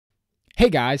Hey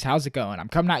guys, how's it going? I'm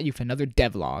coming at you for another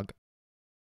devlog.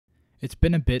 It's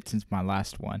been a bit since my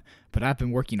last one, but I've been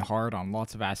working hard on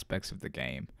lots of aspects of the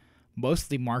game.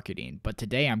 Mostly marketing, but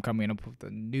today I'm coming up with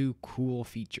a new cool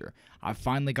feature. I've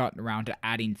finally gotten around to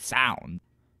adding sound.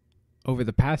 Over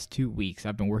the past 2 weeks,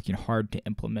 I've been working hard to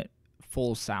implement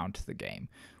full sound to the game.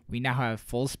 We now have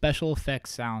full special effects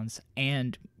sounds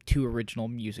and 2 original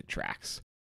music tracks.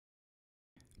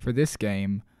 For this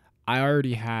game, I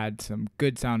already had some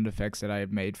good sound effects that I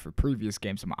had made for previous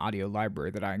games in my audio library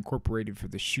that I incorporated for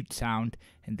the shoot sound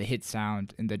and the hit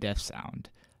sound and the death sound.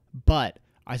 But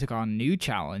I took on a new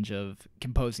challenge of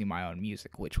composing my own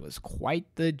music, which was quite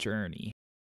the journey.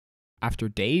 After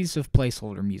days of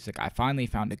placeholder music, I finally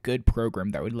found a good program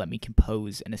that would let me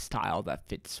compose in a style that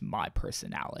fits my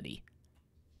personality.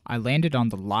 I landed on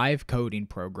the live coding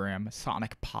program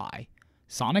Sonic Pi.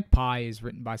 Sonic Pi is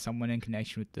written by someone in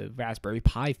connection with the Raspberry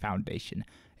Pi Foundation.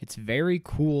 It's very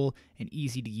cool and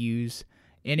easy to use.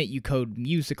 In it, you code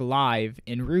music live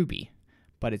in Ruby,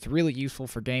 but it's really useful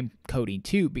for game coding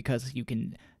too because you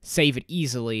can save it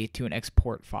easily to an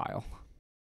export file.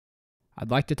 I'd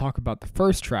like to talk about the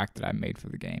first track that I made for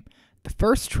the game. The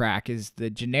first track is the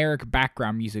generic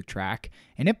background music track,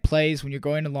 and it plays when you're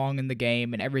going along in the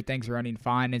game and everything's running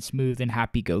fine and smooth and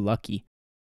happy-go-lucky.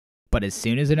 But as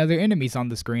soon as another enemy's on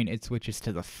the screen, it switches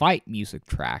to the fight music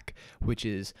track, which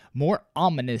is more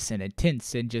ominous and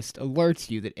intense and just alerts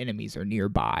you that enemies are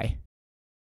nearby.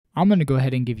 I'm going to go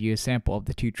ahead and give you a sample of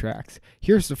the 2 tracks.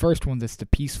 Here's the first one that's the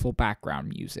peaceful background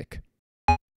music.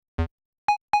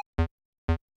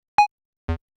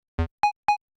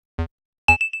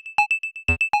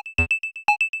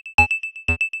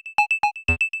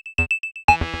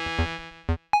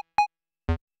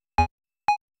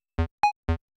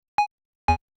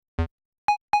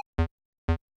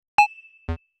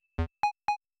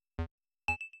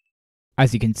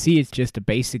 As you can see, it's just a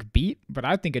basic beat, but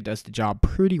I think it does the job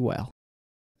pretty well.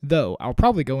 Though, I'll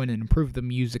probably go in and improve the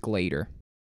music later.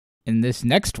 And this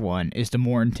next one is the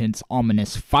more intense,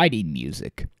 ominous fighting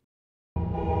music.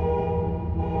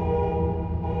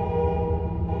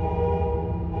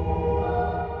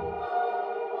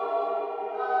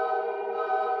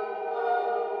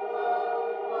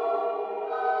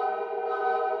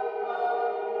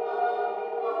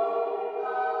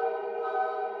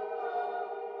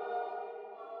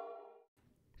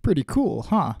 Pretty cool,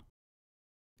 huh?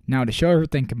 Now to show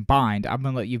everything combined, I'm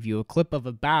going to let you view a clip of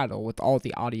a battle with all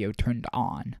the audio turned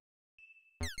on.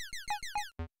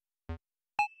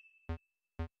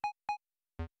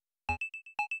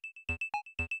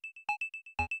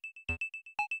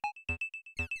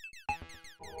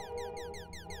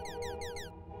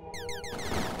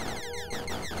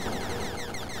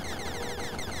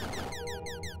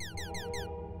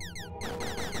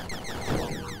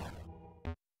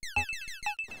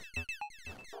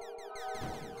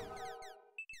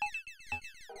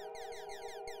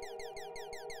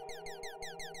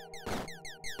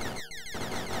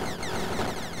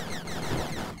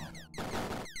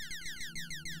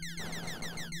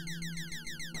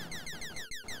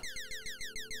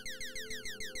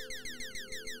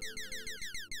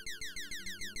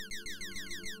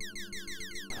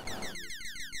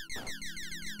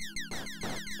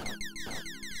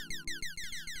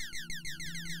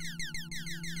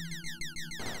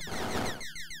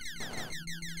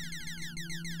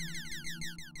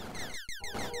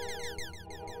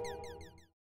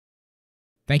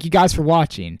 Thank you guys for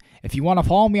watching. If you want to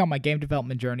follow me on my game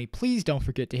development journey, please don't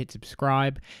forget to hit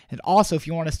subscribe. And also, if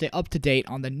you want to stay up to date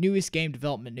on the newest game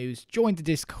development news, join the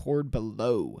Discord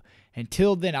below.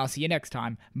 Until then, I'll see you next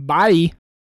time. Bye!